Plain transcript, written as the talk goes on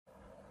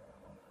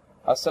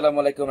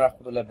Assalamualaikum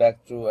warahmatullahi,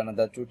 back to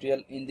another tutorial.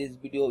 In this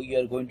video we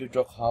are going to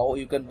talk how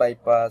you can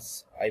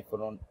bypass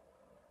iPhone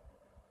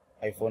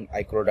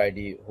iCloud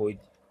ID with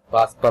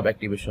passpub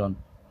activation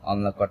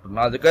on the cartoon.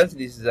 Now as you can see,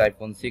 this is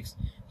iPhone 6,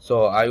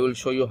 so I will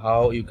show you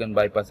how you can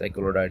bypass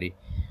iCloud ID.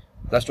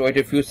 Just wait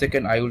a few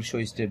seconds, I will show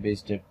you step by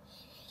step.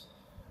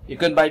 You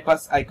can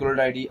bypass iCloud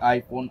ID,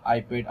 iPhone,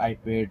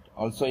 iPad.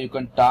 Also you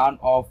can turn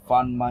off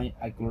Find My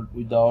iCloud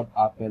without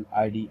Apple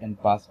ID and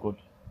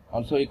passcode.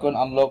 Also you can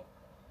unlock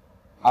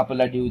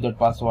Apple ID without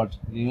password,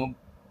 remove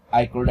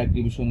iCloud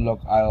activation lock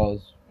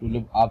iOS to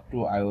live up to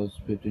iOS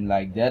 15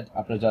 like that.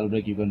 After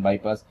jailbreak you can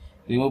bypass,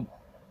 remove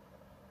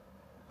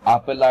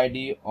Apple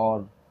ID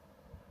or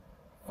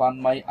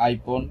Find My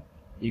iPhone.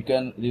 You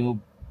can remove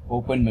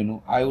open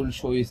menu. I will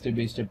show you step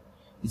by step.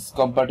 It's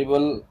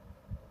compatible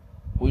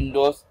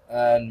Windows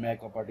and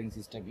Mac operating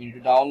system. You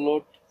need to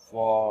download.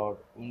 For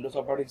Windows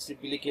operating system,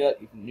 click here.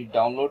 If you need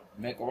download,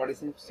 Mac operating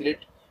system,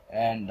 select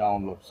and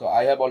download. So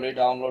I have already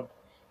downloaded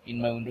in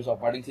my Windows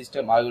operating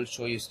system. I will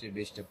show you step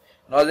by step.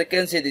 Now as you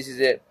can see, this is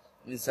a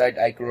inside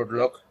iCloud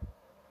lock.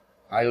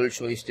 I will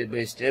show you step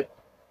by step,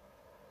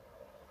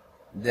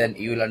 then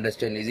you will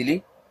understand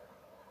easily.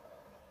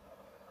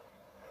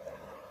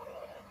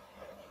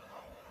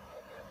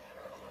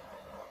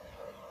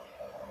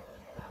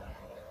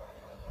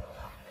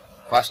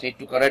 First need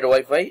to connect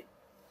Wi-Fi.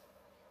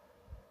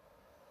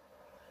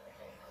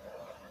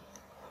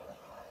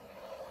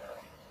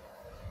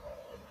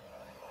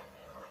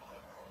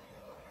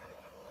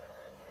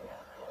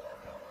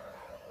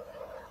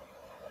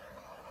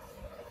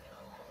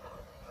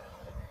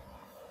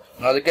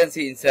 Now you can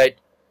see inside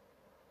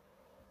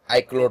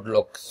iCloud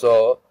lock.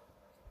 So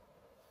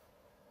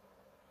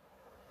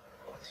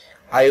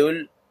I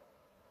will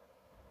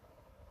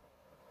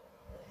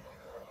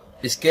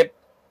escape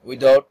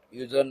without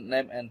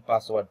username and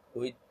password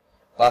with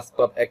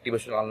passpub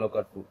activation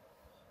unlocker tool.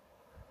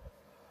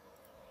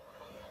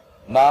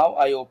 Now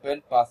I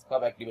open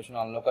passpub activation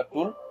unlocker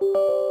tool.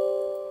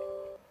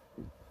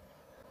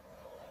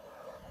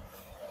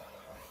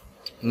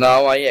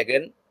 Now I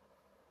again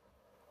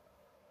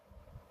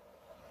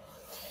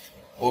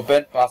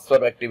open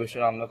password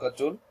activation unlocker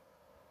tool.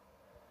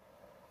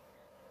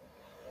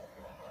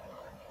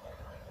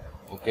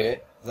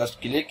 Okay,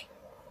 just click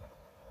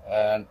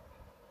and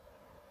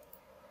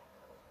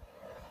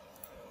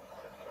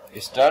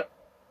start.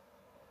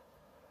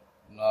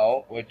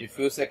 Now wait a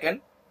few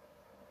seconds.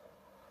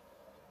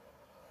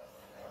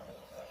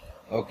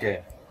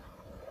 Okay,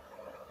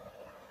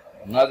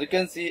 now as you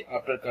can see,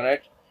 after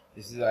connect,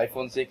 this is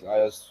iPhone 6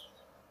 iOS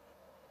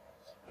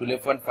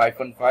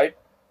 12.5.5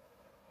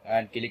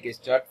 and click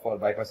start for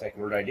bypass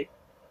iCloud ID.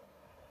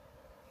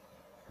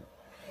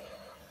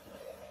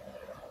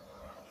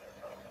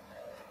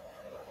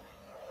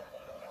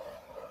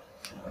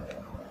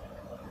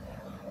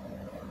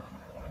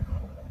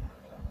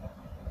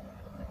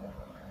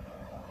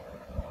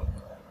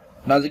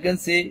 Now as you can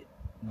see,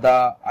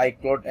 the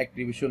iCloud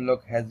activation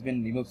lock has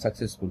been removed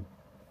successful.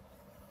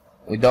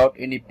 Without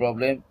any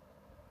problem,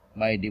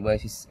 my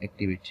device is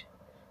activated.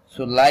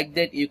 So like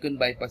that you can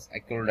bypass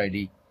iCloud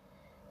ID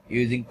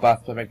using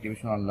passpub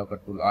activation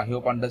unlocker tool. I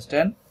hope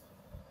understand.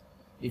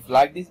 If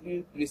like this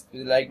video, please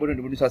like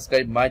button, don't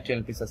subscribe my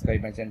channel, please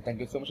subscribe my channel. Thank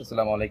you so much.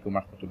 Assalamualaikum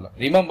warahmatullah.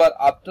 Remember,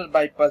 after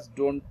bypass,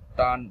 don't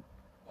turn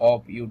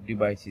off your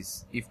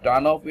devices. If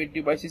turn off your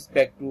devices,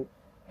 back to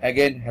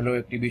again hello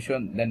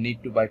activation, then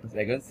need to bypass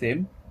again,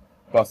 same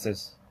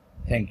process.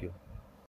 Thank you.